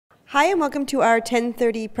Hi, and welcome to our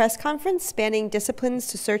 10:30 press conference spanning disciplines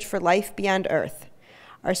to search for life beyond Earth.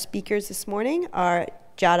 Our speakers this morning are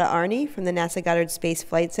Giada Arney from the NASA Goddard Space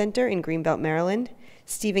Flight Center in Greenbelt, Maryland,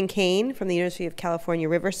 Stephen Kane from the University of California,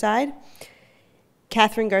 Riverside,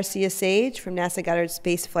 Catherine Garcia-Sage from NASA Goddard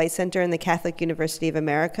Space Flight Center and the Catholic University of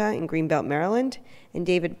America in Greenbelt, Maryland, and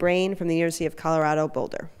David Brain from the University of Colorado,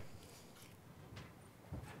 Boulder.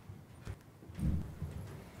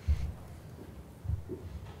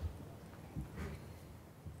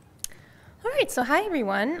 All right, so hi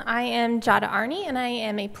everyone. I am Giada Arney, and I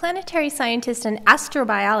am a planetary scientist and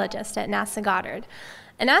astrobiologist at NASA Goddard.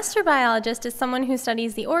 An astrobiologist is someone who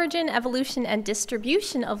studies the origin, evolution, and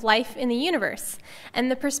distribution of life in the universe.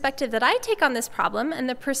 And the perspective that I take on this problem, and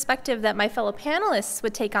the perspective that my fellow panelists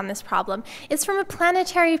would take on this problem, is from a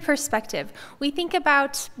planetary perspective. We think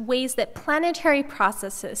about ways that planetary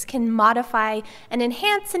processes can modify and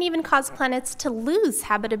enhance and even cause planets to lose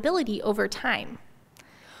habitability over time.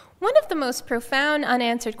 One of the most profound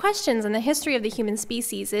unanswered questions in the history of the human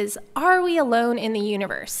species is, are we alone in the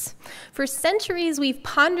universe? For centuries, we've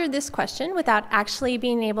pondered this question without actually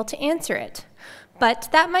being able to answer it. But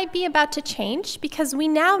that might be about to change because we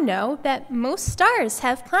now know that most stars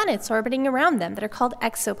have planets orbiting around them that are called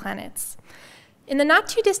exoplanets. In the not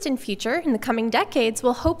too distant future, in the coming decades,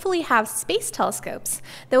 we'll hopefully have space telescopes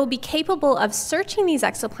that will be capable of searching these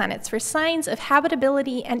exoplanets for signs of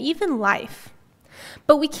habitability and even life.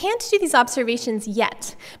 But we can't do these observations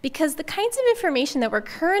yet because the kinds of information that we're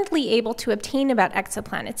currently able to obtain about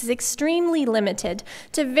exoplanets is extremely limited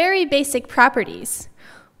to very basic properties.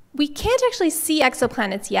 We can't actually see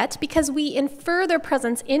exoplanets yet because we infer their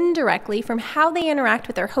presence indirectly from how they interact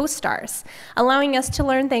with their host stars, allowing us to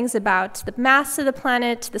learn things about the mass of the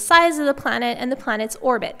planet, the size of the planet, and the planet's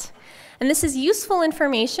orbit. And this is useful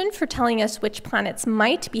information for telling us which planets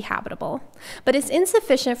might be habitable, but it's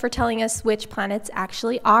insufficient for telling us which planets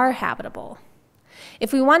actually are habitable.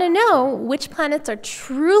 If we want to know which planets are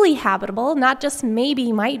truly habitable, not just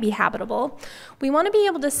maybe might be habitable, we want to be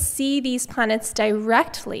able to see these planets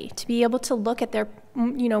directly, to be able to look at their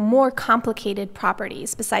more complicated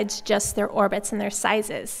properties besides just their orbits and their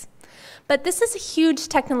sizes. But this is a huge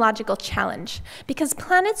technological challenge because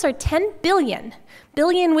planets are 10 billion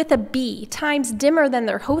with a B, times dimmer than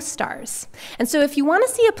their host stars. And so if you want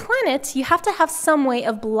to see a planet, you have to have some way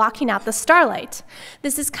of blocking out the starlight.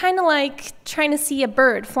 This is kind of like trying to see a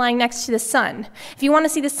bird flying next to the sun. If you want to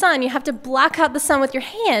see the sun, you have to block out the sun with your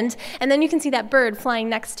hand, and then you can see that bird flying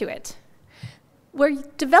next to it. We're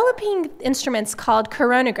developing instruments called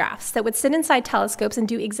coronagraphs that would sit inside telescopes and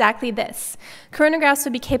do exactly this. Coronagraphs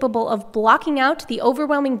would be capable of blocking out the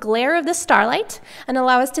overwhelming glare of the starlight and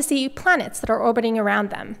allow us to see planets that are orbiting around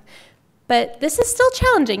them. But this is still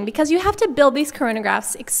challenging because you have to build these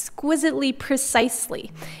coronagraphs exquisitely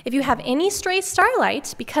precisely. If you have any stray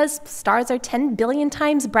starlight, because stars are 10 billion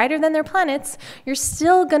times brighter than their planets, you're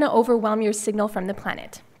still going to overwhelm your signal from the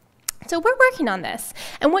planet. So we're working on this,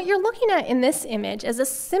 and what you're looking at in this image is a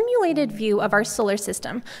simulated view of our solar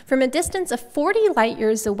system from a distance of 40 light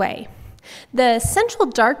years away. The central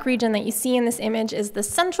dark region that you see in this image is the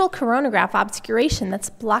central coronagraph obscuration that's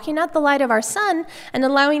blocking out the light of our sun and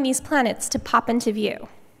allowing these planets to pop into view.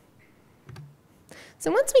 So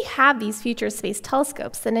once we have these future space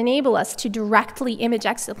telescopes that enable us to directly image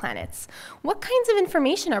exoplanets, what kinds of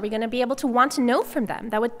information are we going to be able to want to know from them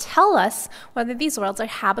that would tell us whether these worlds are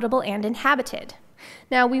habitable and inhabited?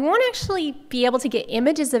 Now, we won't actually be able to get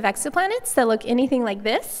images of exoplanets that look anything like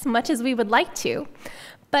this, much as we would like to,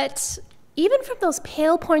 but even from those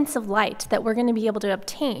pale points of light that we're going to be able to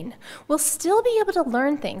obtain, we'll still be able to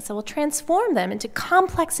learn things that will transform them into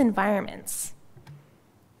complex environments.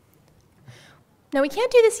 Now, we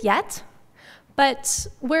can't do this yet, but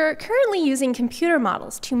we're currently using computer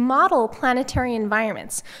models to model planetary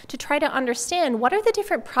environments to try to understand what are the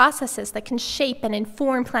different processes that can shape and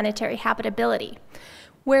inform planetary habitability.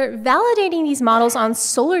 We're validating these models on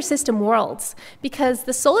solar system worlds because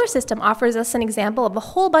the solar system offers us an example of a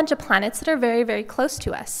whole bunch of planets that are very, very close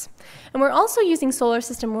to us. And we're also using solar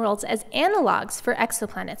system worlds as analogs for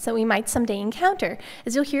exoplanets that we might someday encounter,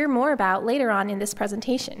 as you'll hear more about later on in this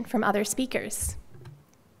presentation from other speakers.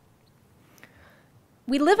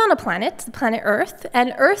 We live on a planet, the planet Earth,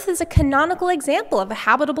 and Earth is a canonical example of a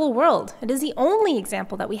habitable world. It is the only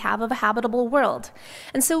example that we have of a habitable world.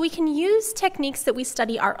 And so we can use techniques that we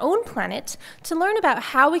study our own planet to learn about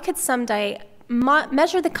how we could someday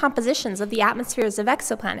measure the compositions of the atmospheres of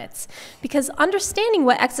exoplanets, because understanding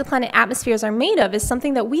what exoplanet atmospheres are made of is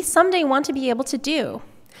something that we someday want to be able to do.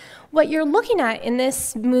 What you're looking at in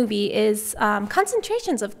this movie is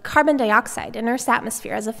concentrations of carbon dioxide in Earth's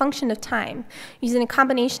atmosphere as a function of time, using a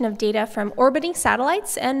combination of data from orbiting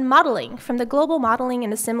satellites and modeling from the Global Modeling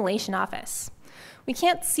and Assimilation Office. We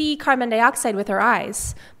can't see carbon dioxide with our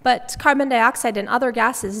eyes, but carbon dioxide and other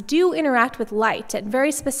gases do interact with light at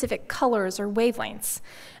very specific colors or wavelengths.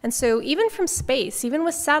 And so even from space, even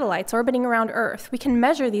with satellites orbiting around Earth, we can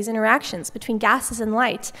measure these interactions between gases and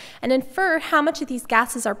light and infer how much of these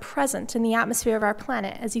gases are present in the atmosphere of our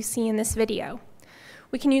planet, as you see in this video.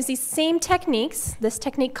 We can use these same techniques, this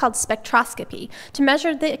technique called spectroscopy, to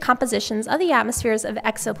measure the compositions of the atmospheres of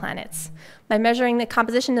exoplanets. By measuring the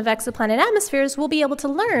composition of exoplanet atmospheres, we'll be able to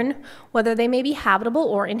learn whether they may be habitable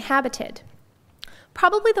or inhabited.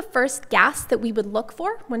 Probably the first gas that we would look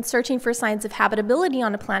for when searching for signs of habitability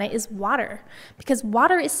on a planet is water, because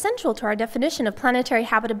water is central to our definition of planetary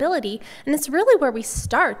habitability, and it's really where we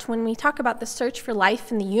start when we talk about the search for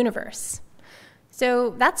life in the universe. So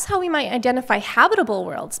that's how we might identify habitable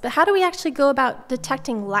worlds, but how do we actually go about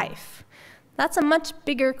detecting life? That's a much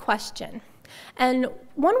bigger question. And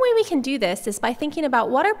one way we can do this is by thinking about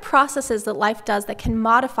what are processes that life does that can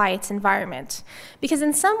modify its environment. Because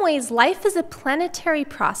in some ways, life is a planetary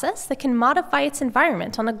process that can modify its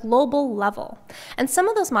environment on a global level. And some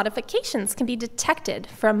of those modifications can be detected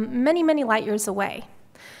from many, many light years away.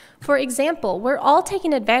 For example, we're all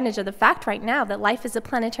taking advantage of the fact right now that life is a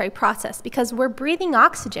planetary process because we're breathing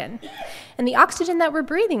oxygen. And the oxygen that we're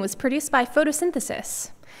breathing was produced by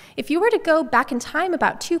photosynthesis. If you were to go back in time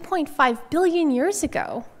about 2.5 billion years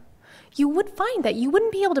ago, you would find that you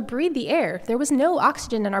wouldn't be able to breathe the air. There was no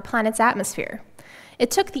oxygen in our planet's atmosphere.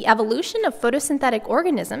 It took the evolution of photosynthetic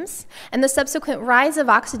organisms and the subsequent rise of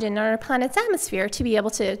oxygen in our planet's atmosphere to be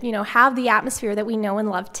able to, have the atmosphere that we know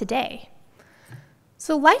and love today.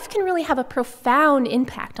 So life can really have a profound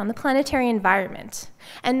impact on the planetary environment.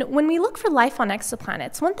 And when we look for life on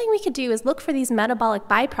exoplanets, one thing we could do is look for these metabolic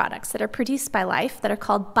byproducts that are produced by life that are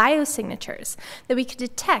called biosignatures that we could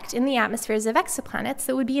detect in the atmospheres of exoplanets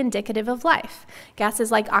that would be indicative of life, gases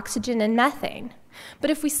like oxygen and methane. But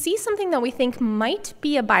if we see something that we think might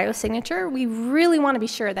be a biosignature, we really want to be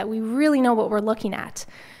sure that we really know what we're looking at,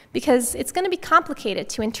 because it's going to be complicated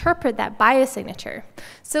to interpret that biosignature.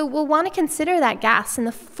 So we'll want to consider that gas in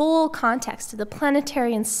the full context of the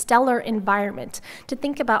planetary and stellar environment to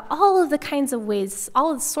think about all of the kinds of ways,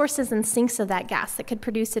 all of the sources and sinks of that gas that could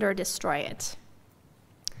produce it or destroy it.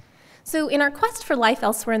 So in our quest for life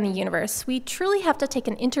elsewhere in the universe, we truly have to take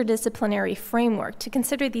an interdisciplinary framework to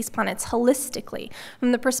consider these planets holistically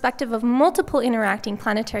from the perspective of multiple interacting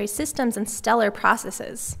planetary systems and stellar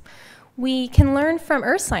processes. We can learn from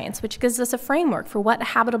Earth science, which gives us a framework for what a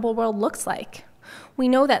habitable world looks like. We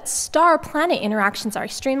know that star-planet interactions are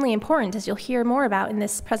extremely important, as you'll hear more about in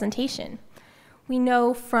this presentation. We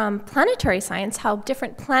know from planetary science how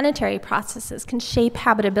different planetary processes can shape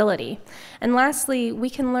habitability. And lastly, we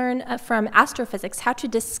can learn from astrophysics how to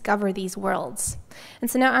discover these worlds.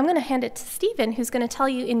 And so now I'm going to hand it to Stephen, who's going to tell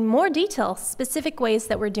you in more detail specific ways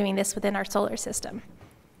that we're doing this within our solar system.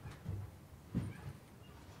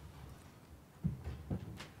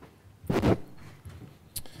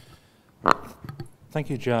 Thank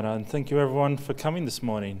you, Giada, and thank you everyone for coming this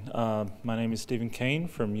morning. My name is Stephen Kane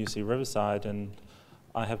from U.S.A. Riverside, and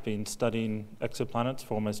I have been studying exoplanets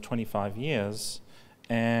for almost 25 years.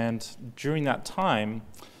 And during that time,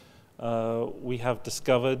 we have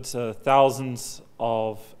discovered thousands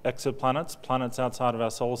of exoplanets, planets outside of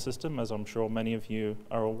our solar system, as I'm sure many of you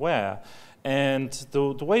are aware. And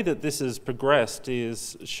the way that this has progressed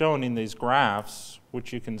is shown in these graphs,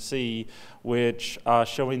 which you can see, which are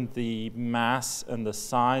showing the mass and the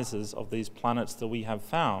sizes of these planets that we have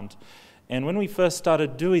found. And when we first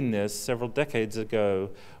started doing this several decades ago,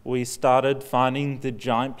 we started finding the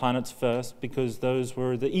giant planets first because those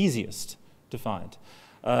were the easiest to find.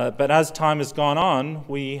 But as time has gone on,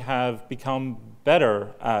 we have become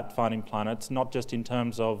better at finding planets, not just in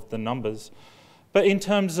terms of the numbers, but in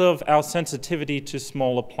terms of our sensitivity to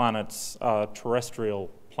smaller planets, terrestrial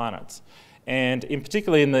planets. And in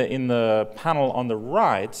particular in the panel on the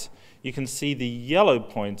right, you can see the yellow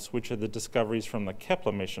points, which are the discoveries from the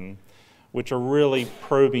Kepler mission, which are really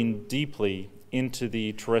probing deeply into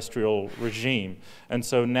the terrestrial regime. And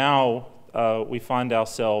so now we find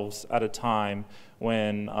ourselves at a time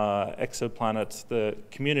when exoplanets, the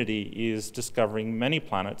community is discovering many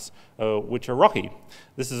planets which are rocky.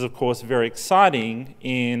 This is, of course, very exciting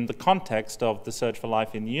in the context of the search for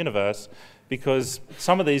life in the universe, because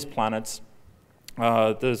some of these planets,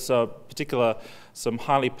 there's some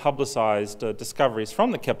highly publicized discoveries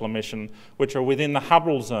from the Kepler mission, which are within the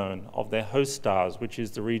habitable zone of their host stars, which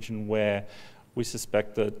is the region where we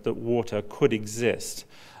suspect that water could exist.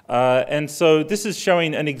 And so this is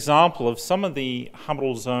showing an example of some of the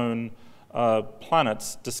habitable zone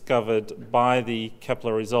planets discovered by the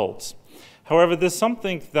Kepler results. However, there's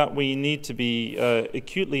something that we need to be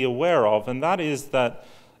acutely aware of, and that is that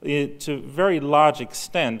to a very large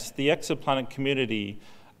extent, the exoplanet community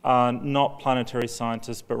are not planetary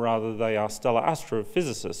scientists, but rather they are stellar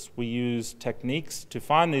astrophysicists. We use techniques to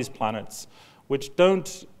find these planets which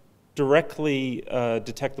don't directly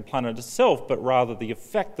detect the planet itself, but rather the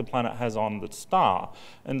effect the planet has on the star.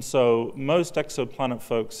 And so most exoplanet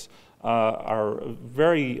folks are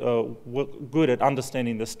very good at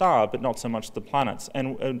understanding the star, but not so much the planets.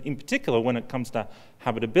 And in particular, when it comes to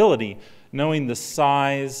habitability, knowing the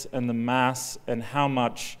size and the mass and how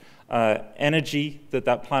much energy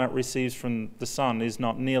that planet receives from the sun is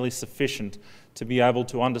not nearly sufficient to be able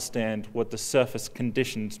to understand what the surface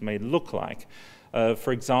conditions may look like.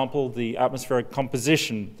 For example, the atmospheric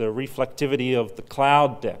composition, the reflectivity of the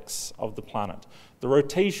cloud decks of the planet, the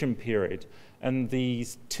rotation period, and the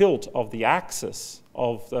tilt of the axis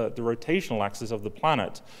of the rotational axis of the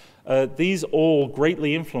planet. These all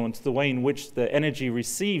greatly influence the way in which the energy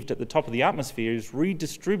received at the top of the atmosphere is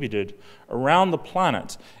redistributed around the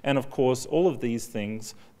planet. And of course, all of these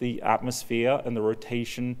things, the atmosphere and the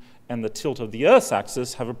rotation and the tilt of the Earth's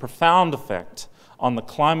axis, have a profound effect on the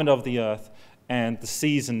climate of the Earth and the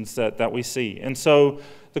seasons that we see. And so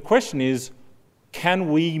the question is,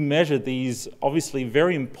 can we measure these obviously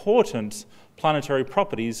very important planetary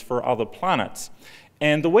properties for other planets?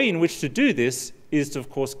 And the way in which to do this is to, of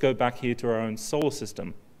course, go back here to our own solar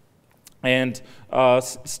system, and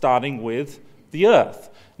starting with the Earth.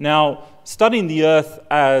 Now, studying the Earth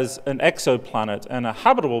as an exoplanet and a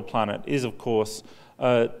habitable planet is, of course,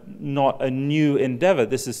 not a new endeavor.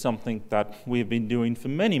 This is something that we've been doing for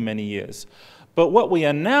many, many years. But what we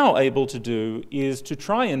are now able to do is to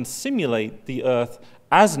try and simulate the Earth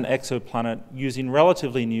as an exoplanet using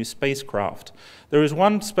relatively new spacecraft. There is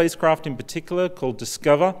one spacecraft in particular called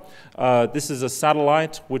Discover. This is a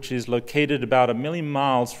satellite which is located about 1 million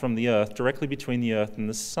miles from the Earth, directly between the Earth and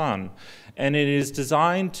the Sun. And it is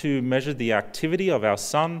designed to measure the activity of our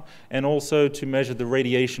Sun and also to measure the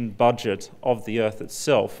radiation budget of the Earth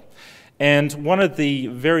itself. And one of the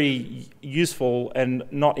very useful and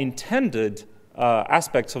not intended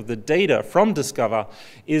aspects of the data from Discover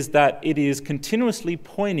is that it is continuously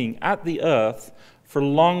pointing at the Earth for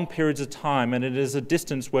long periods of time, and it is a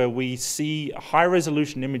distance where we see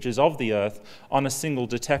high-resolution images of the Earth on a single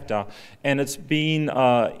detector. And it's been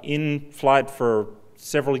in flight for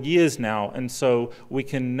several years now, and so we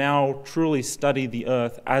can now truly study the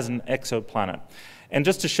Earth as an exoplanet. And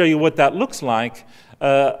just to show you what that looks like,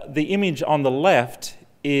 the image on the left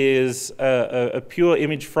is a pure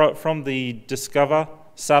image from the Discover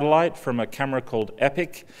satellite from a camera called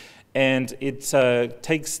EPIC, and it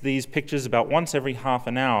takes these pictures about once every half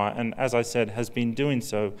an hour, and as I said, has been doing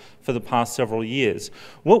so for the past several years.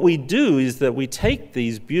 What we do is that we take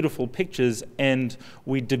these beautiful pictures and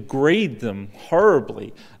we degrade them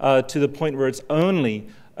horribly to the point where it's only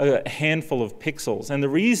a handful of pixels. And the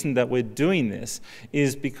reason that we're doing this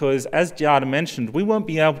is because, as Giada mentioned, we won't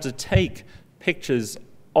be able to take pictures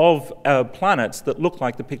of planets that look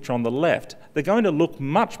like the picture on the left. They're going to look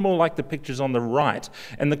much more like the pictures on the right.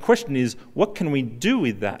 And the question is, what can we do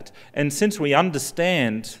with that? And since we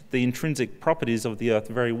understand the intrinsic properties of the Earth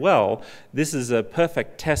very well, this is a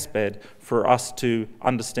perfect test bed for us to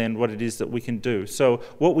understand what it is that we can do. So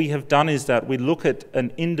what we have done is that we look at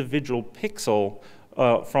an individual pixel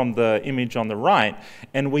from the image on the right,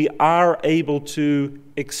 and we are able to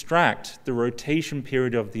extract the rotation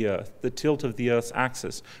period of the Earth, the tilt of the Earth's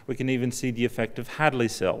axis. We can even see the effect of Hadley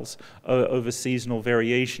cells over seasonal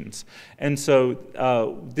variations. And so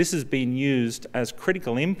this has been used as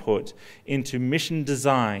critical input into mission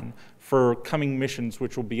design for coming missions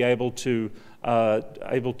which will be able to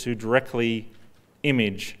directly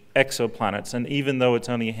image exoplanets. And even though it's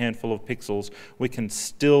only a handful of pixels, we can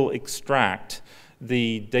still extract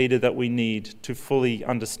the data that we need to fully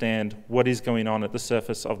understand what is going on at the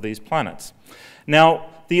surface of these planets. Now,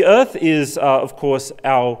 the Earth is, of course,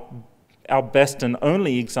 our best and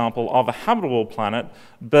only example of a habitable planet,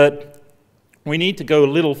 but we need to go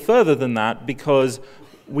a little further than that because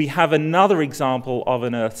we have another example of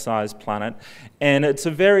an Earth-sized planet, and it's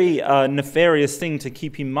a very nefarious thing to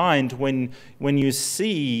keep in mind when you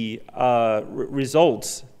see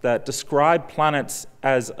results that describe planets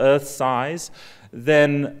as Earth-size.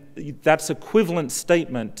 then that's equivalent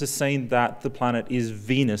statement to saying that the planet is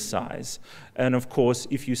Venus size. And of course,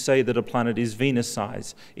 if you say that a planet is Venus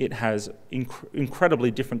size, it has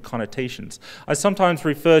incredibly different connotations. I sometimes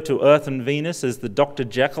refer to Earth and Venus as the Dr.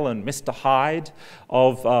 Jekyll and Mr. Hyde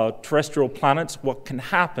of terrestrial planets. What can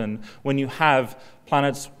happen when you have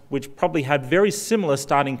planets which probably had very similar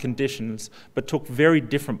starting conditions, but took very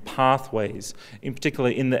different pathways, in particular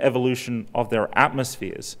in the evolution of their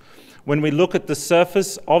atmospheres. When we look at the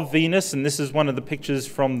surface of Venus, and this is one of the pictures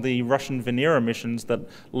from the Russian Venera missions that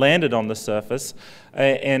landed on the surface,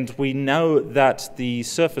 and we know that the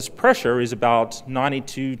surface pressure is about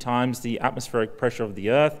 92 times the atmospheric pressure of the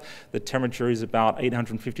Earth. The temperature is about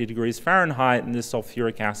 850 degrees Fahrenheit, and there's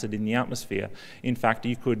sulfuric acid in the atmosphere. In fact,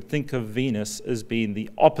 you could think of Venus as being the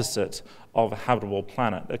opposite of a habitable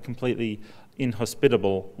planet, a completely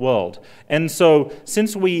inhospitable world. And so,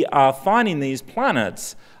 since we are finding these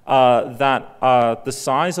planets that are the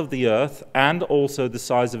size of the Earth and also the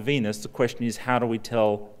size of Venus, the question is, how do we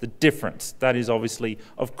tell the difference? That is obviously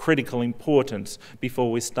of critical importance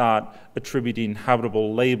before we start attributing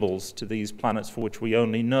habitable labels to these planets for which we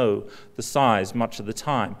only know the size much of the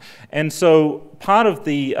time. And so part of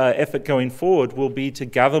the effort going forward will be to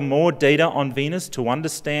gather more data on Venus to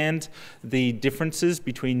understand the differences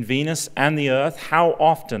between Venus and the Earth. How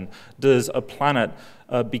often does a planet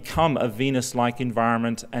become a Venus-like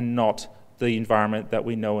environment and not the environment that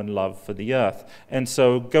we know and love for the Earth? And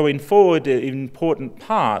so going forward, an important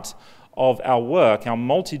part of our work, our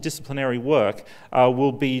multidisciplinary work,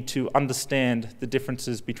 will be to understand the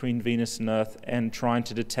differences between Venus and Earth and trying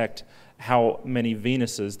to detect how many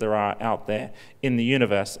Venuses there are out there in the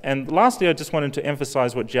universe. And lastly, I just wanted to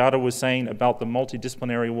emphasize what Giada was saying about the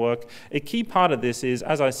multidisciplinary work. A key part of this is,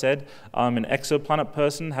 as I said, I'm an exoplanet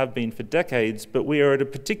person, have been for decades, but we are at a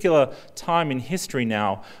particular time in history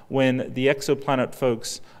now when the exoplanet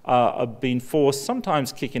folks are being forced,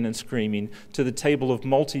 sometimes kicking and screaming, to the table of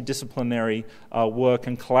multidisciplinary work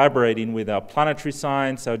and collaborating with our planetary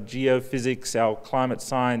science, our geophysics, our climate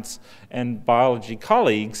science, and biology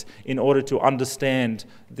colleagues in order to understand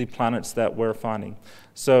the planets that we're finding.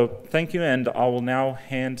 So thank you, and I will now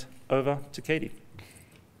hand over to Katie.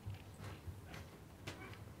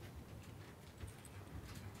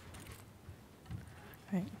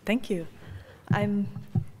 All right, thank you.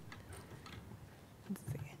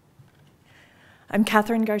 I'm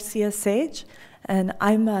Catherine Garcia-Sage, and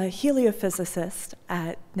I'm a heliophysicist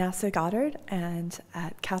at NASA Goddard and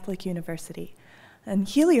at Catholic University. And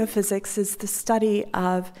heliophysics is the study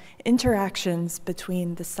of interactions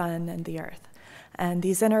between the sun and the Earth. And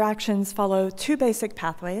these interactions follow two basic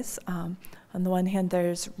pathways. On the one hand,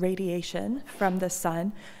 there's radiation from the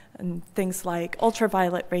sun, and things like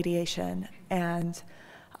ultraviolet radiation and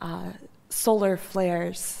solar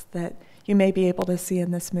flares that you may be able to see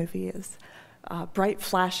in this movie is bright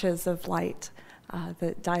flashes of light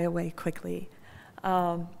that die away quickly.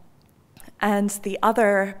 And the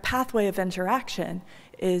other pathway of interaction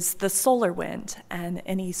is the solar wind and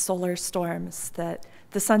any solar storms that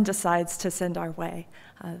the sun decides to send our way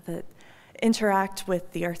that interact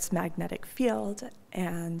with the Earth's magnetic field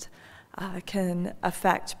and can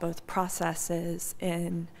affect both processes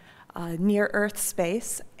in near-Earth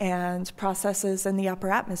space and processes in the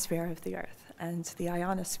upper atmosphere of the Earth and the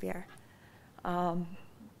ionosphere.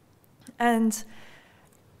 And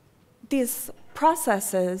these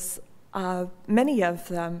processes, many of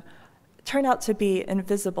them, turn out to be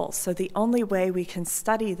invisible. So the only way we can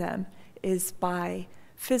study them is by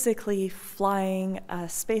physically flying a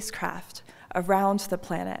spacecraft around the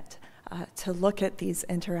planet to look at these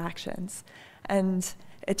interactions. And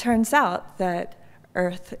it turns out that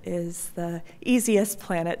Earth is the easiest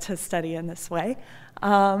planet to study in this way.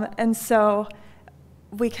 And so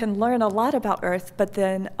we can learn a lot about Earth, but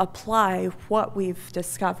then apply what we've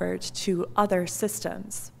discovered to other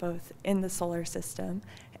systems, both in the solar system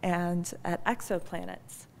and at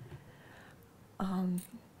exoplanets.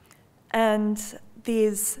 And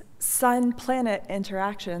these sun-planet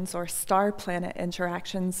interactions or star-planet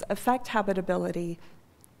interactions affect habitability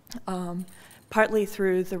partly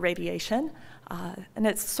through the radiation. And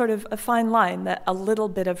it's sort of a fine line that a little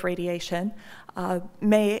bit of radiation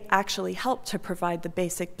may actually help to provide the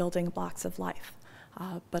basic building blocks of life.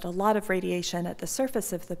 But a lot of radiation at the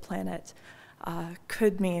surface of the planet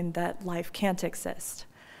could mean that life can't exist.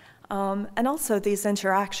 And also these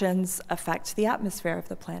interactions affect the atmosphere of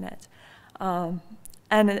the planet.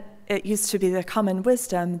 And it used to be the common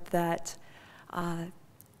wisdom that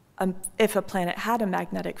if a planet had a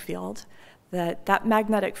magnetic field, that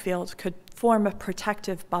magnetic field could form a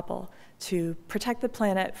protective bubble to protect the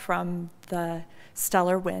planet from the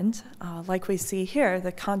stellar wind, like we see here,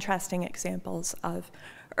 the contrasting examples of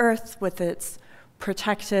Earth with its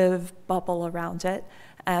protective bubble around it,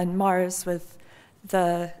 and Mars with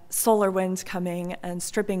the solar wind coming and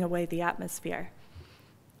stripping away the atmosphere.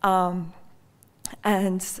 And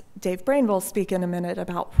Dave Brain will speak in a minute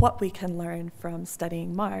about what we can learn from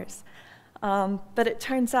studying Mars. But it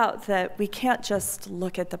turns out that we can't just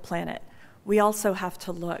look at the planet. We also have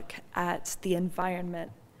to look at the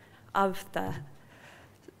environment of the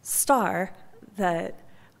star that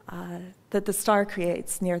the star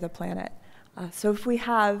creates near the planet. So if we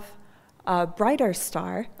have a brighter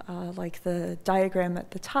star, like the diagram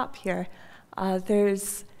at the top here,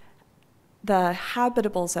 there's the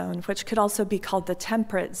habitable zone, which could also be called the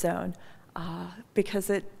temperate zone, because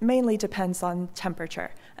it mainly depends on temperature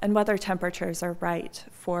and whether temperatures are right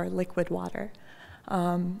for liquid water.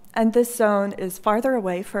 And this zone is farther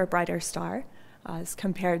away for a brighter star as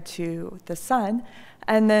compared to the sun.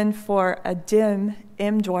 And then for a dim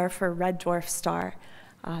M dwarf or red dwarf star,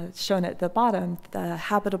 shown at the bottom, the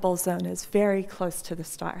habitable zone is very close to the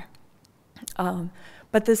star.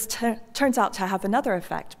 But this turns out to have another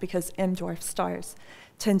effect because M dwarf stars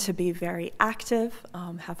tend to be very active,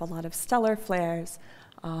 have a lot of stellar flares,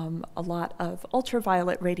 a lot of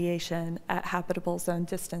ultraviolet radiation at habitable zone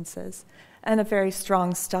distances, and a very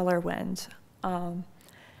strong stellar wind.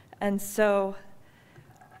 And so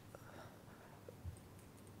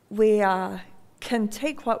we can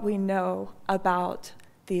take what we know about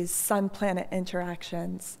these sun-planet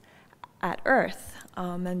interactions at Earth,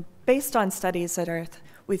 and based on studies at Earth,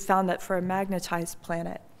 we found that for a magnetized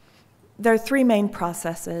planet, there are three main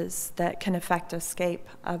processes that can affect escape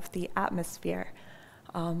of the atmosphere.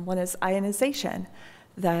 One is ionization,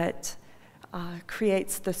 that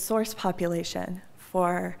creates the source population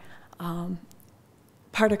for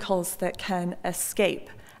particles that can escape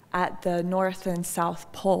at the north and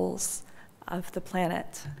south poles of the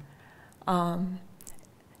planet.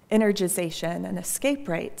 Energization and escape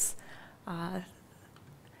rates.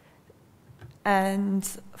 And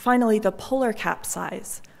finally, the polar cap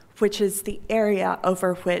size, which is the area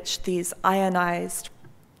over which these ionized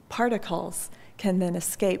particles can then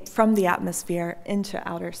escape from the atmosphere into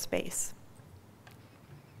outer space.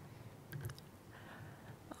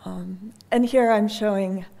 And here I'm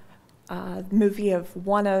showing a movie of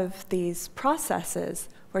one of these processes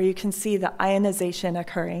where you can see the ionization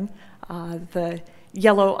occurring, the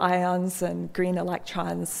yellow ions and green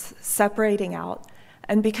electrons separating out.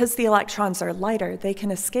 And because the electrons are lighter, they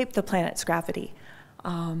can escape the planet's gravity.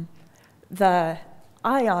 The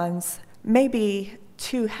ions may be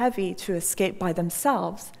too heavy to escape by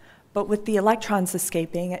themselves, but with the electrons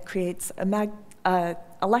escaping, it creates an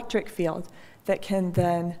electric field that can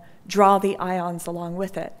then draw the ions along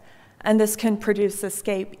with it. And this can produce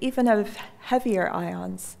escape even of heavier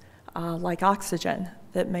ions, like oxygen,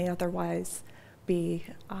 that may otherwise be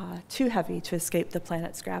too heavy to escape the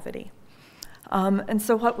planet's gravity. And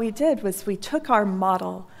so what we did was we took our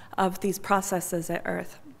model of these processes at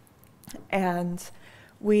Earth and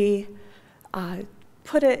we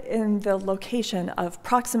put it in the location of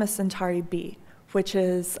Proxima Centauri b, which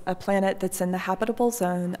is a planet that's in the habitable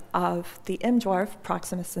zone of the M dwarf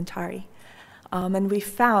Proxima Centauri. And we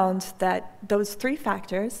found that those three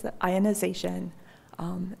factors, the ionization,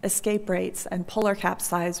 escape rates, and polar cap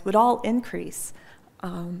size, would all increase.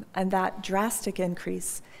 And that drastic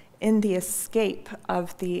increase in the escape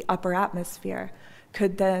of the upper atmosphere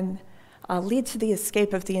could then lead to the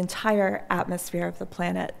escape of the entire atmosphere of the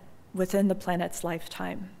planet within the planet's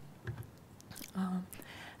lifetime.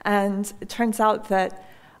 And it turns out that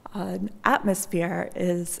an atmosphere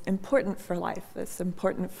is important for life. It's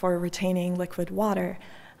important for retaining liquid water.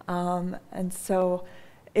 And so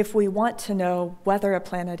if we want to know whether a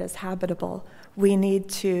planet is habitable, we need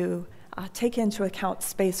to take into account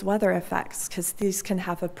space weather effects, because these can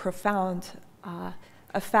have a profound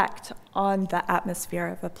effect on the atmosphere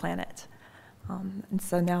of a planet. And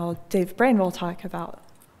so now Dave Brain will talk about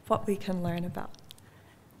what we can learn about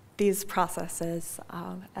these processes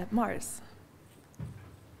at Mars.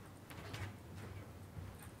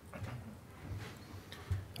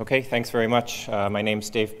 Okay, thanks very much. My name's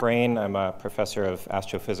Dave Brain. I'm a professor of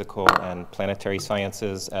astrophysical and planetary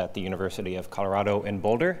sciences at the University of Colorado in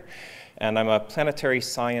Boulder. And I'm a planetary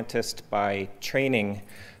scientist by training,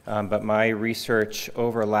 but my research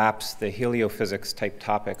overlaps the heliophysics type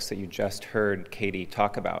topics that you just heard Katie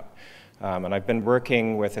talk about. And I've been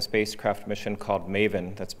working with a spacecraft mission called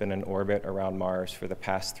MAVEN that's been in orbit around Mars for the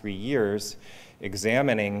past 3 years,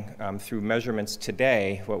 examining through measurements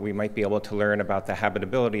today what we might be able to learn about the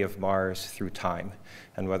habitability of Mars through time,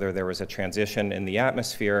 and whether there was a transition in the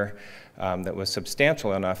atmosphere that was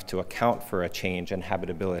substantial enough to account for a change in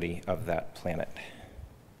habitability of that planet.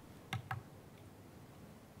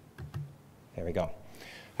 There we go.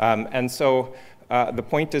 And so the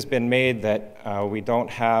point has been made that we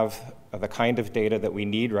don't have the kind of data that we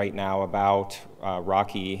need right now about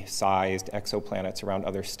rocky-sized exoplanets around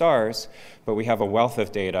other stars, but we have a wealth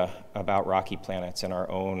of data about rocky planets in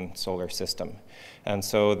our own solar system. And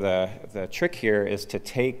so the trick here is to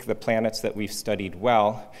take the planets that we've studied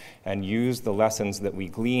well and use the lessons that we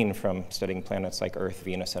glean from studying planets like Earth,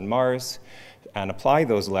 Venus, and Mars, and apply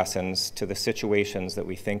those lessons to the situations that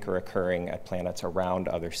we think are occurring at planets around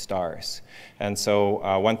other stars. And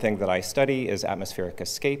so one thing that I study is atmospheric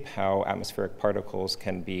escape, how atmospheric particles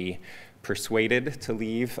can be persuaded to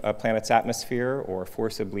leave a planet's atmosphere or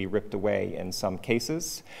forcibly ripped away in some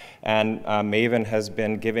cases. And MAVEN has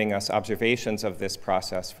been giving us observations of this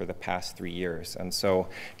process for the past 3 years. And so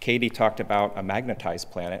Katie talked about a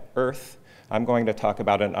magnetized planet, Earth. I'm going to talk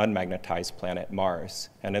about an unmagnetized planet, Mars.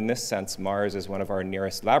 And in this sense, Mars is one of our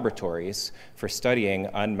nearest laboratories for studying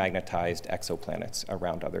unmagnetized exoplanets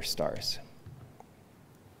around other stars.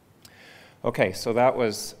 Okay, so that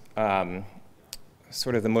was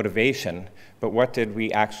sort of the motivation, but what did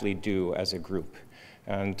we actually do as a group?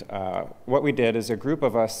 And what we did is a group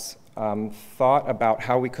of us thought about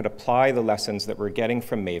how we could apply the lessons that we're getting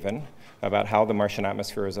from MAVEN about how the Martian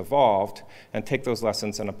atmosphere has evolved and take those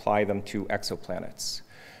lessons and apply them to exoplanets.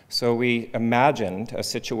 So we imagined a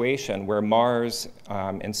situation where Mars,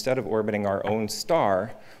 instead of orbiting our own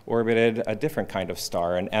star, orbited a different kind of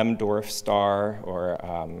star, an M-dwarf star or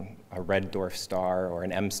a red dwarf star or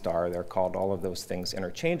an M star. They're called all of those things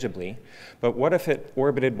interchangeably. But what if it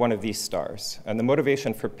orbited one of these stars? And the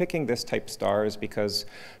motivation for picking this type star is because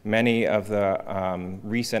many of the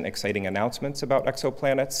recent exciting announcements about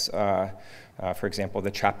exoplanets, for example,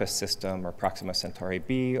 the TRAPPIST system or Proxima Centauri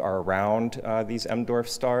b, are around these M-dwarf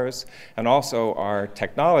stars. And also our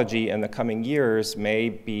technology in the coming years may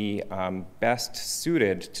be best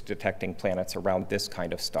suited to detecting planets around this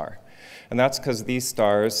kind of star. And that's because these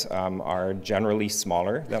stars are generally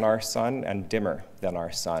smaller than our sun and dimmer than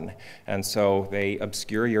our sun. And so they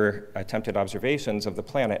obscure your attempted observations of the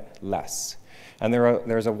planet less. And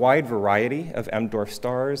there's a wide variety of M-dwarf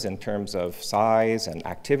stars in terms of size and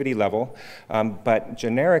activity level. But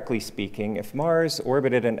generically speaking, if Mars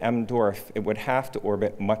orbited an M-dwarf, it would have to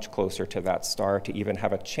orbit much closer to that star to even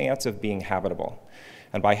have a chance of being habitable.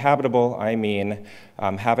 And by habitable, I mean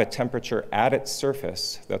have a temperature at its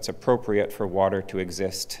surface that's appropriate for water to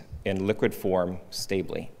exist in liquid form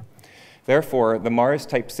stably. Therefore, the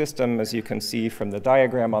Mars-type system, as you can see from the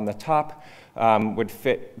diagram on the top, would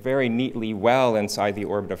fit very neatly well inside the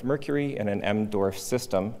orbit of Mercury in an M-dwarf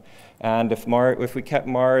system. And if we kept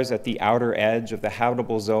Mars at the outer edge of the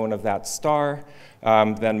habitable zone of that star,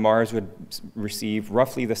 then Mars would receive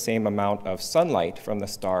roughly the same amount of sunlight from the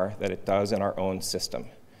star that it does in our own system.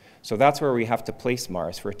 So that's where we have to place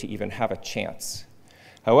Mars for it to even have a chance.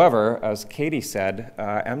 However, as Katie said,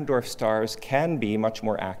 M-dwarf stars can be much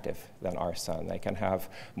more active than our sun. They can have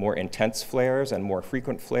more intense flares and more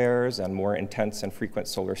frequent flares and more intense and frequent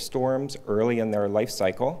solar storms early in their life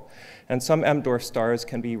cycle. And some M-dwarf stars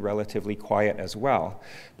can be relatively quiet as well.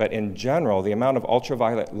 But in general, the amount of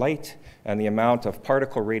ultraviolet light and the amount of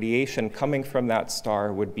particle radiation coming from that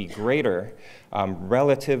star would be greater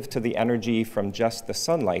relative to the energy from just the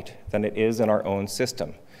sunlight than it is in our own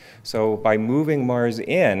system. So by moving Mars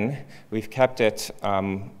in, we've kept it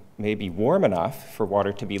maybe warm enough for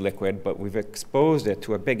water to be liquid, but we've exposed it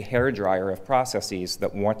to a big hairdryer of processes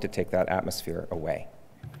that want to take that atmosphere away.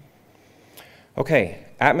 Okay,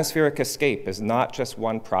 atmospheric escape is not just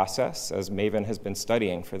one process, as MAVEN has been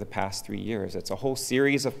studying for the past 3 years. It's a whole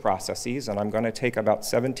series of processes, and I'm going to take about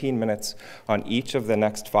 17 minutes on each of the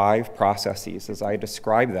next 5 processes as I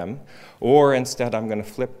describe them, or instead I'm going to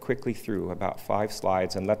flip quickly through about 5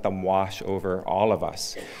 slides and let them wash over all of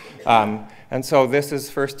us. And so this is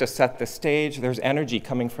first to set the stage. There's energy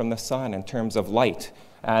coming from the sun in terms of light.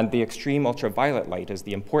 And the extreme ultraviolet light is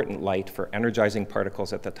the important light for energizing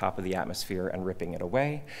particles at the top of the atmosphere and ripping it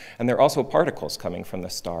away. And there are also particles coming from the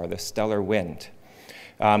star, the stellar wind.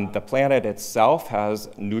 The planet itself has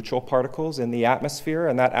neutral particles in the atmosphere,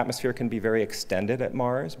 and that atmosphere can be very extended at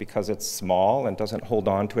Mars because it's small and doesn't hold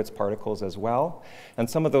on to its particles as well. And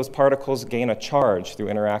some of those particles gain a charge through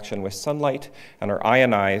interaction with sunlight and are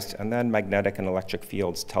ionized, and then magnetic and electric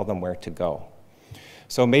fields tell them where to go.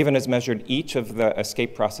 So MAVEN has measured each of the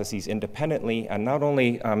escape processes independently and not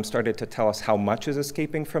only started to tell us how much is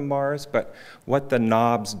escaping from Mars, but what the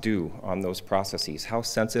knobs do on those processes. How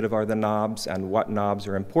sensitive are the knobs and what knobs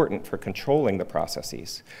are important for controlling the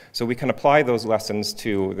processes. So we can apply those lessons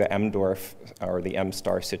to the M-dwarf or the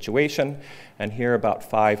M-star situation and hear about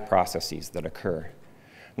 5 processes that occur.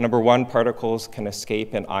 Number 1, particles can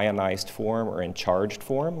escape in ionized form or in charged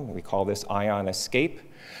form. We call this ion escape.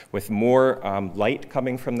 With more light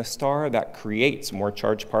coming from the star, that creates more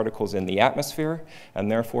charged particles in the atmosphere, and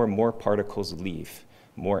therefore more particles leave.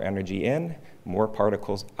 More energy in, more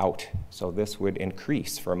particles out. So this would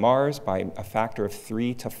increase for Mars by a factor of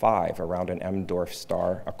 3 to 5 around an M-dwarf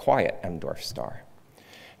star, a quiet M-dwarf star.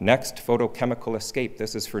 Next, photochemical escape.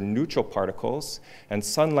 This is for neutral particles, and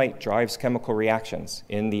sunlight drives chemical reactions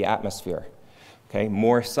in the atmosphere. Okay,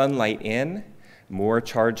 more sunlight in, more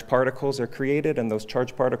charged particles are created, and those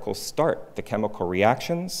charged particles start the chemical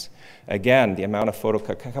reactions. Again, the amount of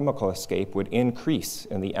photochemical escape would increase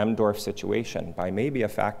in the M-dwarf situation by maybe a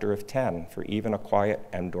factor of 10 for even a quiet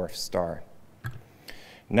M-dwarf star.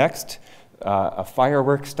 Next, a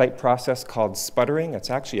fireworks type process called sputtering. It's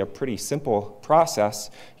actually a pretty simple process.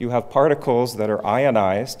 You have particles that are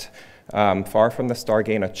ionized, far from the star,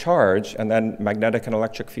 gain a charge, and then magnetic and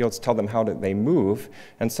electric fields tell them how they move,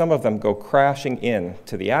 and some of them go crashing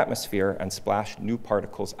into the atmosphere and splash new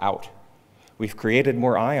particles out. We've created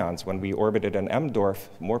more ions. When we orbited an M-dwarf,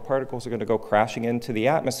 more particles are going to go crashing into the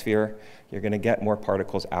atmosphere. You're going to get more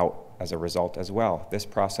particles out as a result as well. This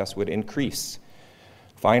process would increase.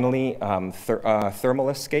 Finally, thermal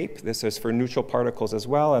escape. This is for neutral particles as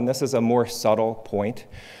well, and this is a more subtle point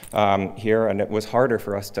here, and it was harder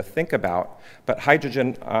for us to think about. But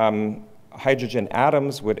hydrogen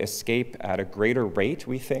atoms would escape at a greater rate,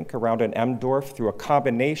 we think, around an M-dwarf through a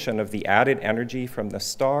combination of the added energy from the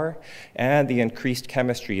star and the increased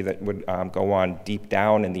chemistry that would go on deep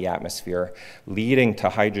down in the atmosphere, leading to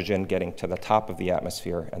hydrogen getting to the top of the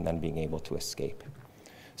atmosphere and then being able to escape.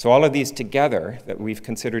 So all of these together that we've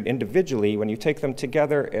considered individually, when you take them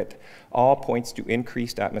together, it all points to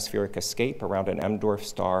increased atmospheric escape around an M-dwarf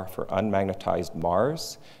star for unmagnetized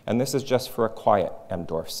Mars, and this is just for a quiet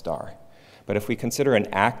M-dwarf star. But if we consider an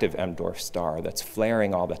active M-dwarf star that's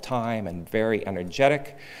flaring all the time and very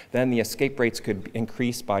energetic, then the escape rates could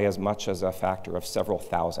increase by as much as a factor of several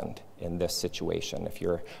thousand in this situation, if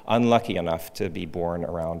you're unlucky enough to be born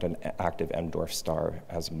around an active M-dwarf star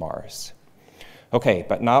as Mars. Okay,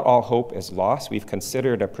 but not all hope is lost. We've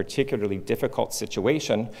considered a particularly difficult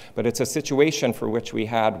situation, but it's a situation for which we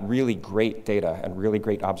had really great data and really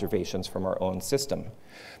great observations from our own system.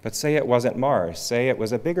 But say it wasn't Mars, say it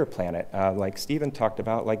was a bigger planet, like Stephen talked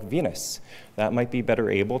about, like Venus. That might be better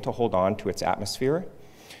able to hold on to its atmosphere.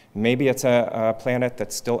 Maybe it's a planet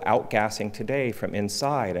that's still outgassing today from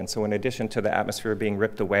inside, and so in addition to the atmosphere being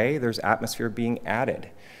ripped away, there's atmosphere being added.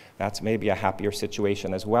 That's maybe a happier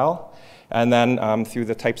situation as well. And then through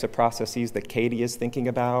the types of processes that Katie is thinking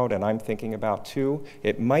about and I'm thinking about too,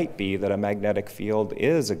 it might be that a magnetic field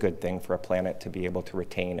is a good thing for a planet to be able to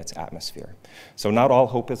retain its atmosphere. So not all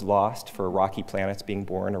hope is lost for rocky planets being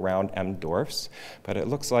born around M-dwarfs, but it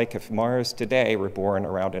looks like if Mars today were born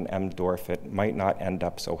around an M-dwarf, it might not end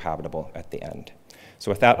up so habitable at the end.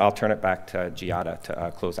 So with that, I'll turn it back to Giada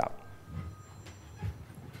to close out.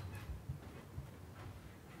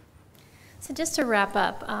 So just to wrap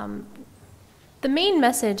up, the main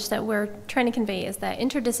message that we're trying to convey is that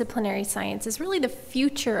interdisciplinary science is really the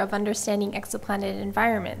future of understanding exoplanet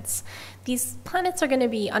environments. These planets are going to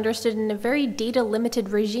be understood in a very data-limited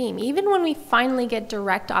regime, even when we finally get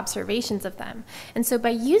direct observations of them. And so by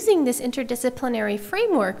using this interdisciplinary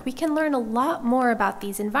framework, we can learn a lot more about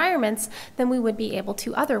these environments than we would be able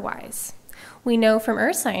to otherwise. We know from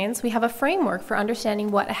Earth science we have a framework for understanding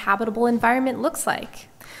what a habitable environment looks like.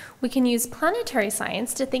 We can use planetary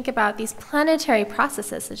science to think about these planetary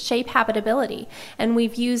processes that shape habitability, and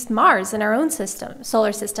we've used Mars in our own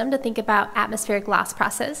solar system, to think about atmospheric loss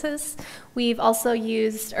processes. We've also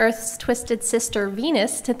used Earth's twisted sister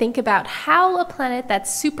Venus to think about how a planet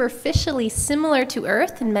that's superficially similar to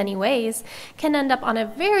Earth in many ways can end up on a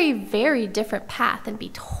very, very different path and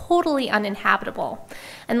be totally uninhabitable.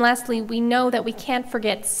 And lastly, we know that we can't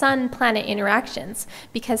forget sun-planet interactions,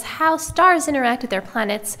 because how stars interact with their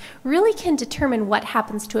planets really can determine what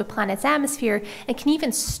happens to a planet's atmosphere and can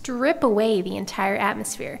even strip away the entire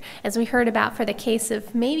atmosphere, as we heard about for the case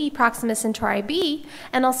of maybe Proxima Centauri b,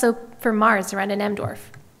 and also for Mars around an M-dwarf.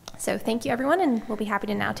 So thank you, everyone, and we'll be happy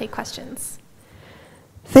to now take questions.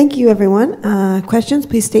 Thank you, everyone. Questions?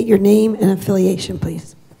 Please state your name and affiliation,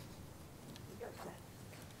 please.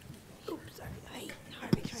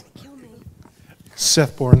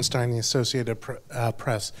 Seth Bornstein, the Associated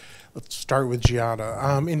Press. Let's start with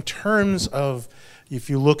Giada. In terms of, if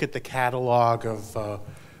you look at the catalog of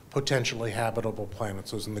potentially habitable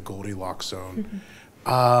planets, those in the Goldilocks zone,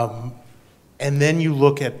 and then you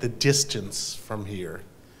look at the distance from here.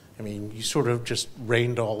 I mean, you sort of just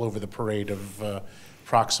rained all over the parade of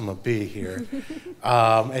Proxima b here.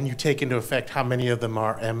 And you take into effect how many of them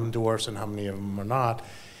are M dwarfs and how many of them are not.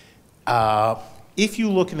 If you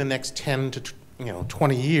look in the next 10 to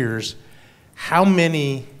 20 years, how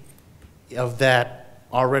many of that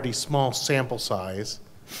already small sample size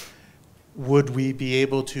would we be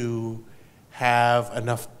able to have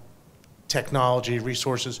enough technology,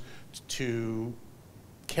 resources to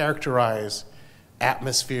characterize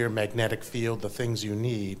atmosphere, magnetic field, the things you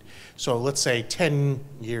need? So let's say 10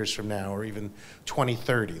 years from now, or even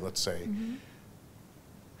 2030, let's say.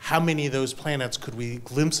 How many of those planets could we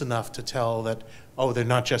glimpse enough to tell that, oh, they're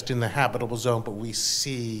not just in the habitable zone, but we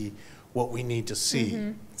see what we need to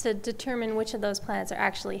see? To determine which of those planets are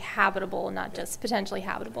actually habitable, not just potentially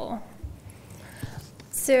habitable.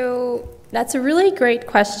 So that's a really great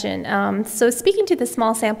question. So speaking to the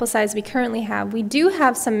small sample size we currently have, we do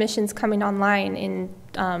have some missions coming online in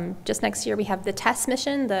just next year. We have the TESS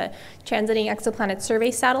mission, the Transiting Exoplanet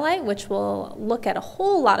Survey Satellite, which will look at a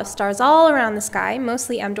whole lot of stars all around the sky,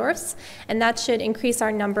 mostly M dwarfs, and that should increase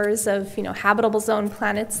our numbers of habitable zone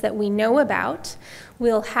planets that we know about.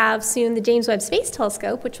 We'll have soon the James Webb Space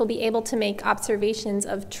Telescope, which will be able to make observations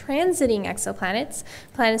of transiting exoplanets,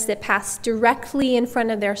 planets that pass directly in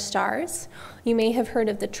front of their stars. You may have heard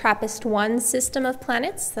of the TRAPPIST-1 system of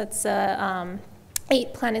planets. That's a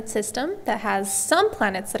 8-planet system that has some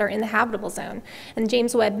planets that are in the habitable zone, and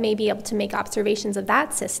James Webb may be able to make observations of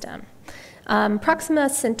that system. Proxima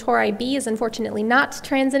Centauri b is unfortunately not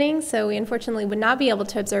transiting, so we unfortunately would not be able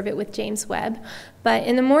to observe it with James Webb. But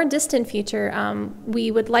in the more distant future, we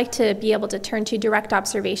would like to be able to turn to direct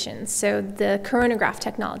observations, so the coronagraph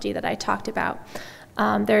technology that I talked about.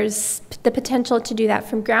 There's the potential to do that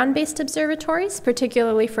from ground-based observatories,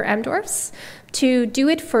 particularly for M dwarfs, to do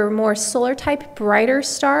it for more solar-type brighter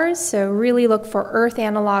stars, so really look for Earth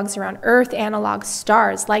analogs around Earth analog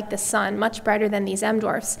stars like the sun, much brighter than these M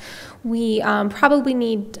dwarfs. We probably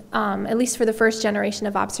need, at least for the first generation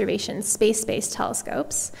of observations, space-based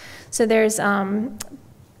telescopes. So there's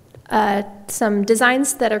some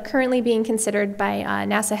designs that are currently being considered by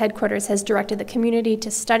NASA headquarters has directed the community to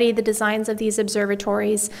study the designs of these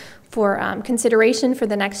observatories for consideration for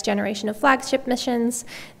the next generation of flagship missions.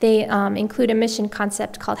 They include a mission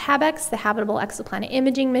concept called HABEX, the Habitable Exoplanet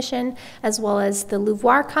Imaging Mission, as well as the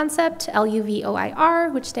LUVOIR concept,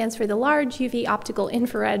 LUVOIR, which stands for the Large UV Optical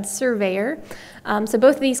Infrared Surveyor. So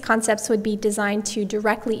both of these concepts would be designed to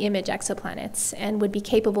directly image exoplanets and would be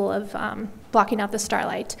capable of blocking out the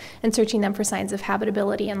starlight and searching them for signs of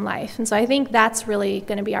habitability and life. And so I think that's really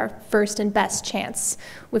going to be our first and best chance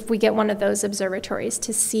if we get one of those observatories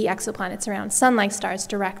to see exoplanets around sun-like stars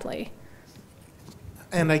directly.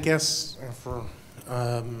 And I guess for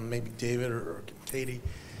maybe David or Katie,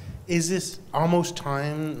 is this almost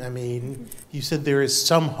time? I mean, you said there is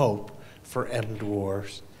some hope for M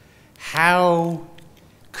dwarfs. How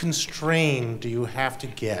constrained do you have to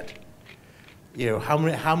get?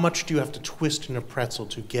 How much do you have to twist in a pretzel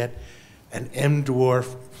to get an M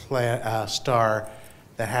dwarf star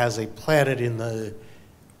that has a planet in the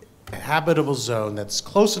habitable zone that's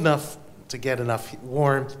close enough to get enough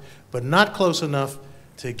warmth, but not close enough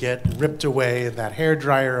to get ripped away in that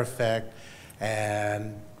hairdryer effect?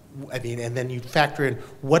 And and then you factor in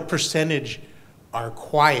what percentage are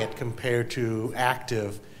quiet compared to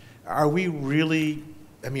active. Are we really?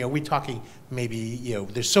 Are we talking maybe,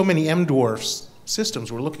 there's so many M dwarfs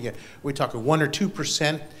systems we're looking at. We're talking 1 or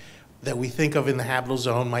 2% that we think of in the habitable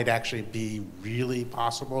zone might actually be really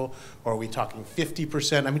possible, or are we talking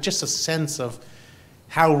 50%? Just a sense of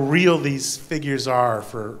how real these figures are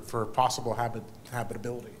for possible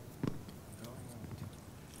habitability.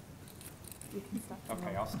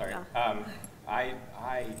 Okay, I'll start.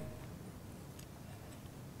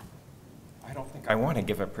 I don't think I want to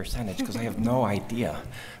give a percentage because I have no idea.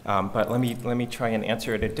 But let me try and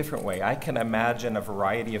answer it a different way. I can imagine a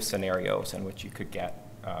variety of scenarios in which you could get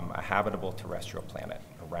a habitable terrestrial planet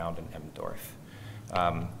around an M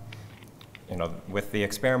dwarf. With the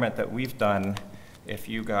experiment that we've done, if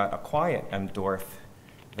you got a quiet M dwarf,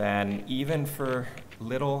 then even for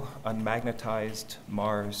little unmagnetized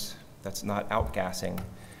Mars that's not outgassing,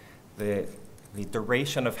 the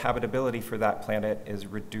duration of habitability for that planet is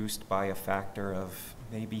reduced by a factor of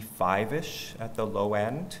maybe 5-ish at the low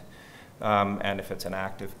end. And if it's an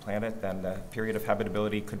active planet, then the period of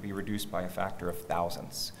habitability could be reduced by a factor of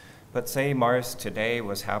thousands. But say Mars today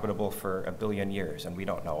was habitable for 1 billion years, and we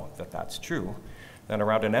don't know that that's true, then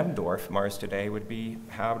around an M-dwarf, Mars today would be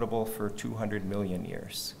habitable for 200 million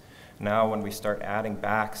years. Now, when we start adding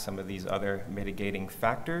back some of these other mitigating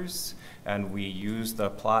factors, and we use the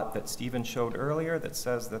plot that Stephen showed earlier that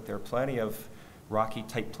says that there are plenty of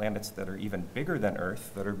rocky-type planets that are even bigger than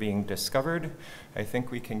Earth that are being discovered, I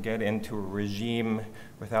think we can get into a regime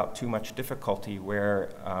without too much difficulty where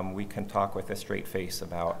we can talk with a straight face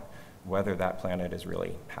about whether that planet is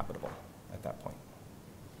really habitable at that point.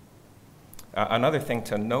 Another thing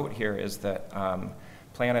to note here is that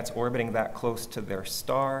planets orbiting that close to their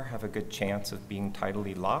star have a good chance of being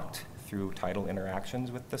tidally locked through tidal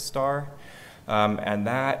interactions with the star. And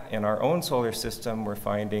that, in our own solar system, we're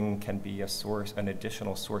finding can be an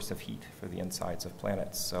additional source of heat for the insides of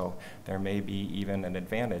planets. So there may be even an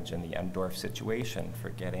advantage in the M-dwarf situation for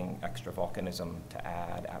getting extra volcanism to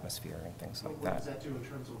add atmosphere and things like that. What does that do in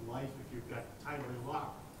terms of life if you've got tidally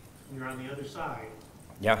locked and you're on the other side?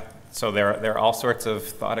 Yeah, so there are all sorts of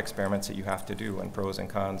thought experiments that you have to do and pros and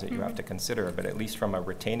cons that you have to consider, but at least from a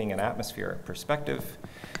retaining an atmosphere perspective,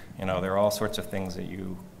 you know, there are all sorts of things that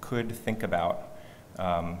you could think about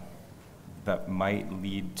that might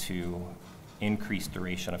lead to increased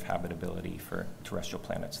duration of habitability for terrestrial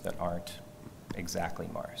planets that aren't exactly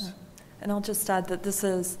Mars. And I'll just add that this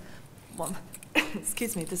is, well,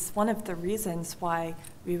 excuse me, this is one of the reasons why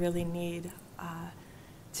we really need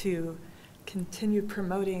to continue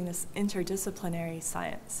promoting this interdisciplinary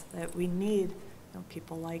science, that we need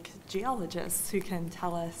people like geologists who can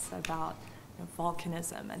tell us about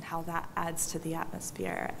volcanism and how that adds to the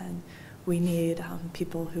atmosphere, and we need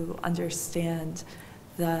people who understand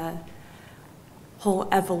the whole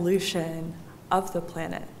evolution of the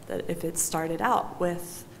planet, that if it started out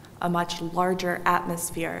with a much larger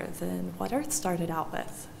atmosphere than what Earth started out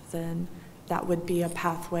with, then that would be a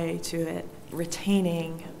pathway to it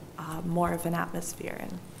retaining more of an atmosphere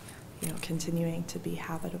and continuing to be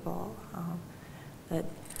habitable. That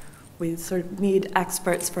we sort of need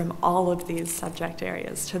experts from all of these subject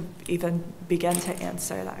areas to even begin to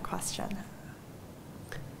answer that question.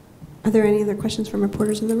 Are there any other questions from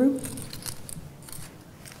reporters in the room?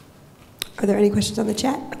 Are there any questions on the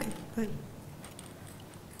chat? Okay, go ahead.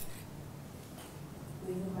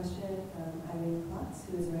 We have a question from Irene Klotz,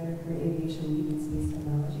 who is a writer for Aviation Week and Space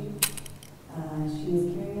Technology. She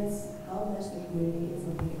is curious how much the community is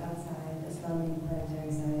looking outside astronomy, planetary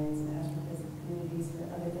science, and astrophysics communities for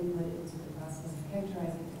other input into the process of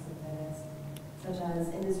characterizing exoplanets, such as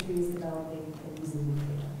industries developing and using new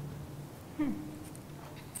data.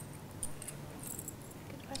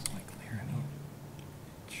 Good question.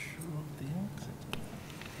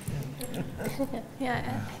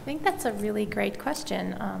 Yeah, I think that's a really great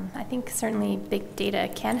question. I think certainly big data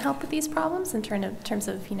can help with these problems in terms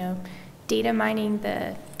of data mining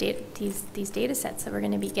these data sets that we're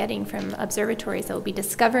going to be getting from observatories that will be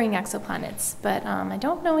discovering exoplanets. But I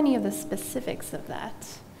don't know any of the specifics of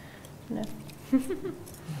that. No.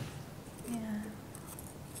 Yeah.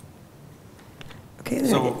 Okay.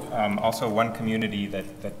 So also one community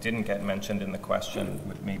that didn't get mentioned in the question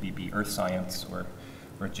would maybe be earth science or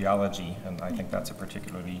geology, and I think that's a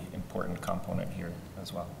particularly important component here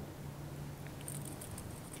as well.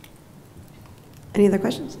 Any other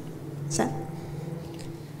questions? Seth?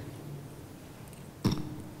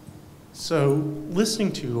 So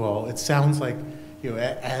listening to you all, it sounds like,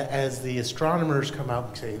 as the astronomers come out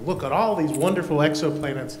and say, look at all these wonderful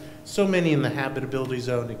exoplanets, so many in the habitability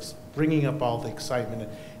zone, bringing up all the excitement,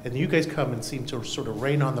 and you guys come and seem to sort of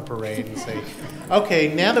rain on the parade and say,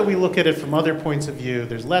 okay, now that we look at it from other points of view,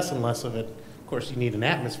 there's less and less of it. Of course, you need an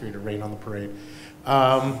atmosphere to rain on the parade.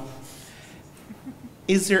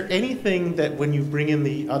 Is there anything that when you bring in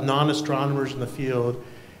the non-astronomers in the field,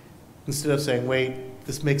 instead of saying, wait,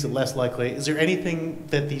 this makes it less likely, is there anything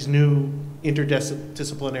that these new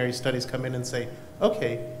interdisciplinary studies come in and say,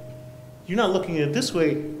 okay, you're not looking at it this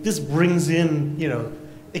way, this brings in,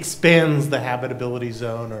 expands the habitability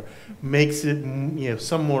zone or makes it,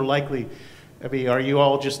 some more likely? I mean, are you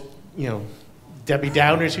all just, Debbie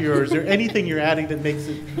Downers here, or is there anything you're adding that makes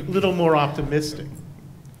it a little more optimistic?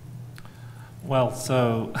 Well,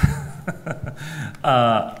 so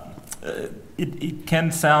it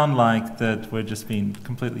can sound like that we're just being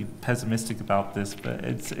completely pessimistic about this, but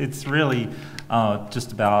it's really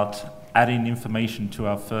just about adding information to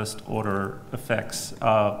our first order effects.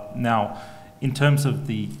 Now, in terms of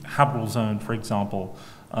the habitable zone, for example,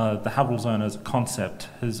 the habitable zone as a concept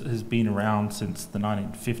has been around since the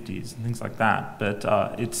 1950s and things like that, but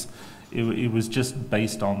it was just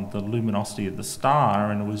based on the luminosity of the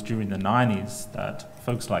star, and it was during the 90s that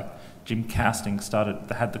folks like Jim Casting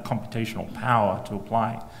had the computational power to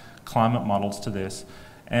apply climate models to this.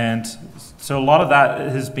 And so a lot of that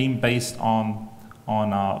has been based on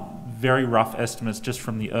very rough estimates just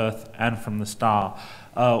from the Earth and from the star.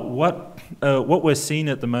 What we're seeing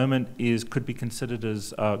at the moment could be considered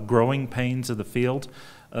as growing pains of the field,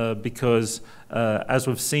 because as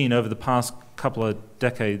we've seen over the past couple of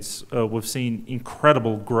decades, we've seen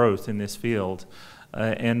incredible growth in this field.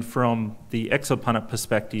 And from the exoplanet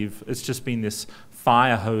perspective, it's just been this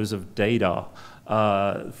fire hose of data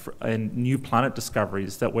and new planet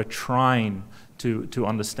discoveries that we're trying to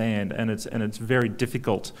understand, and it's very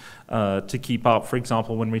difficult to keep up. For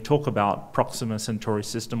example, when we talk about Proxima Centauri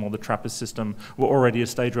system or the TRAPPIST system, we're already at a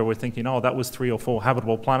stage where we're thinking, oh, that was 3 or 4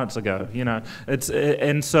 habitable planets ago. You know,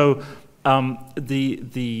 and so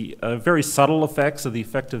the very subtle effects of the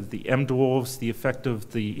effect of the M dwarfs, the effect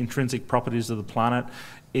of the intrinsic properties of the planet,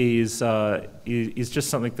 is just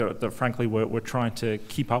something that frankly we're trying to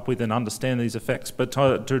keep up with and understand these effects. But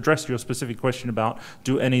to address your specific question about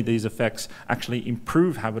do any of these effects actually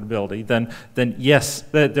improve habitability, then yes,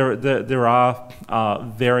 there are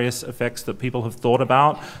various effects that people have thought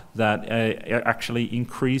about that actually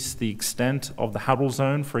increase the extent of the habitable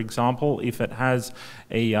zone. For example, if it has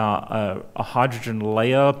a hydrogen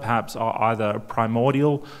layer, perhaps either a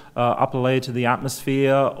primordial upper layer to the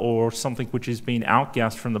atmosphere or something which is being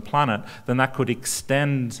outgassed from the planet, then that could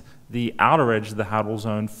extend the outer edge of the habitable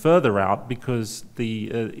zone further out, because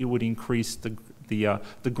it would increase the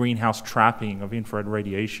greenhouse trapping of infrared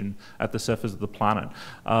radiation at the surface of the planet.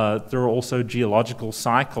 There are also geological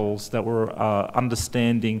cycles that we're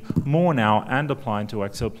understanding more now and applying to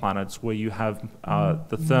exoplanets, where you have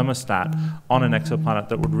the thermostat on an exoplanet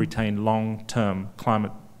that would retain long-term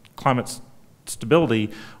climate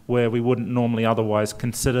stability, where we wouldn't normally otherwise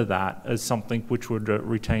consider that as something which would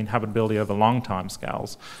retain habitability over long time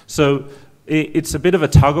scales. So it's a bit of a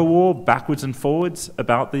tug-of-war backwards and forwards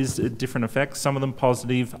about these different effects, some of them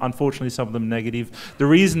positive, unfortunately some of them negative. The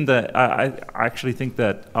reason that I actually think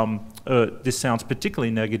that this sounds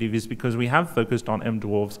particularly negative is because we have focused on M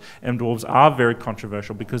dwarfs. M dwarfs are very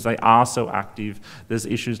controversial because they are so active. There's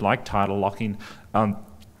issues like tidal locking.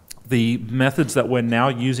 The methods that we're now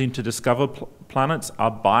using to discover planets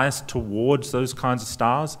are biased towards those kinds of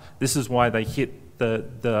stars. This is why they hit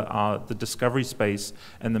the discovery space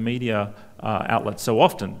and the media outlets so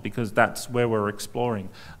often, because that's where we're exploring.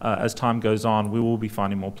 As time goes on, we will be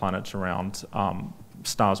finding more planets around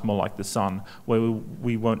stars more like the sun, where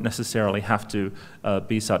we won't necessarily have to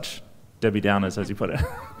be such Debbie Downers, as you put it.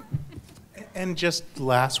 And just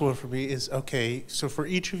last one for me is, okay, so for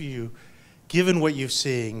each of you, given what you're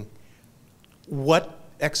seeing, what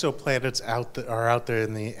exoplanets are out there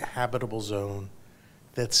in the habitable zone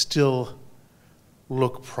that still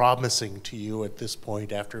look promising to you at this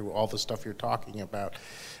point after all the stuff you're talking about?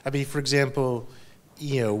 I mean, for example,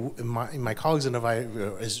 you know, my colleagues and I,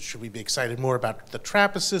 should we be excited more about the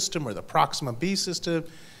TRAPPIST system or the Proxima B system?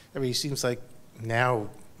 I mean, it seems like now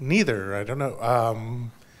neither. I don't know.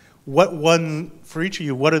 What one for each of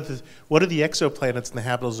you? What are the exoplanets in the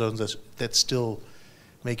habitable zones that still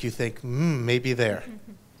make you think, maybe there?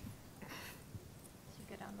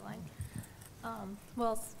 Go down the line.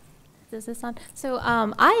 Well, is this on? So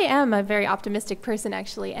I am a very optimistic person,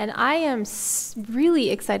 actually, and I am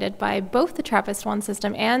really excited by both the TRAPPIST-1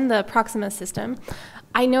 system and the Proxima system.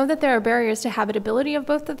 I know that there are barriers to habitability of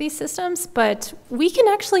both of these systems, but we can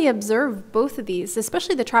actually observe both of these,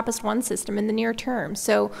 especially the TRAPPIST-1 system, in the near term.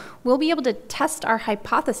 So we'll be able to test our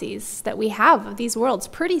hypotheses that we have of these worlds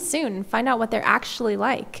pretty soon and find out what they're actually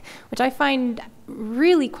like, which I find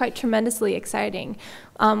really quite tremendously exciting.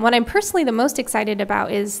 What I'm personally the most excited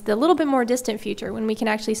about is the little bit more distant future, when we can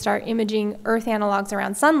actually start imaging Earth analogs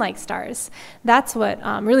around sun-like stars. That's what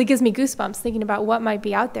really gives me goosebumps, thinking about what might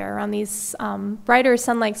be out there around these brighter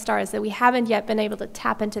sun-like stars that we haven't yet been able to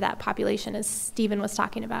tap into that population, as Stephen was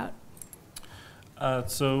talking about.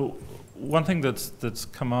 So one thing that's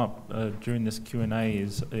come up during this Q&A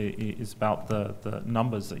is about the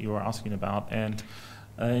numbers that you were asking about, and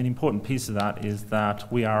an important piece of that is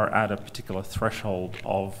that we are at a particular threshold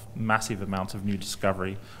of massive amounts of new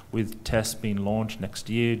discovery, with tests being launched next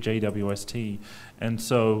year, JWST. And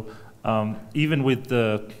so even with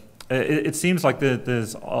it seems like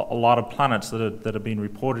there's a lot of planets that are being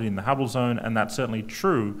reported in the habitable zone, and that's certainly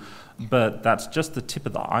true, but that's just the tip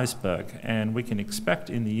of the iceberg. And we can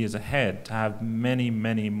expect in the years ahead to have many,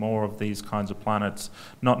 many more of these kinds of planets,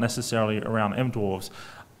 not necessarily around M dwarfs.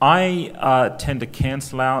 I tend to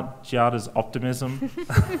cancel out Giada's optimism.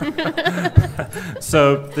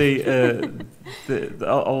 So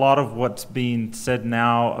a lot of what's being said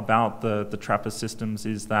now about the TRAPPIST systems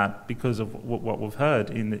is that, because of what we've heard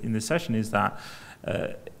in this session, is that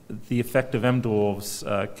the effect of M-dwarfs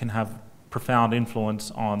can have profound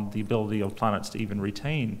influence on the ability of planets to even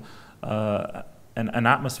retain an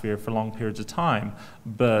atmosphere for long periods of time.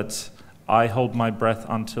 But I hold my breath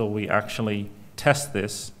until we actually test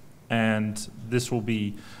this, and this will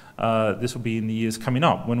be in the years coming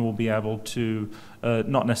up, when we'll be able to,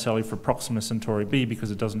 not necessarily for Proxima Centauri b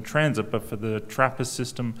because it doesn't transit, but for the TRAPPIST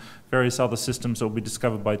system, various other systems that will be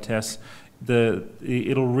discovered by tests,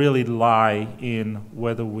 it'll really lie in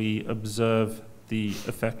whether we observe the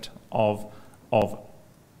effect of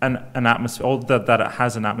an atmosphere, or that it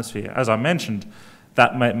has an atmosphere. As I mentioned,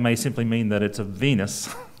 that may simply mean that it's a Venus,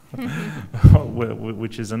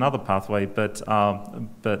 which is another pathway, but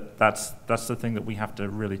that's the thing that we have to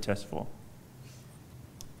really test for.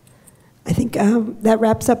 I think that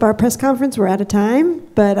wraps up our press conference. We're out of time,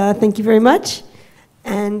 but thank you very much.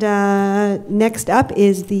 And next up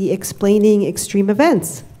is the Explaining Extreme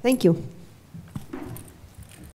Events. Thank you.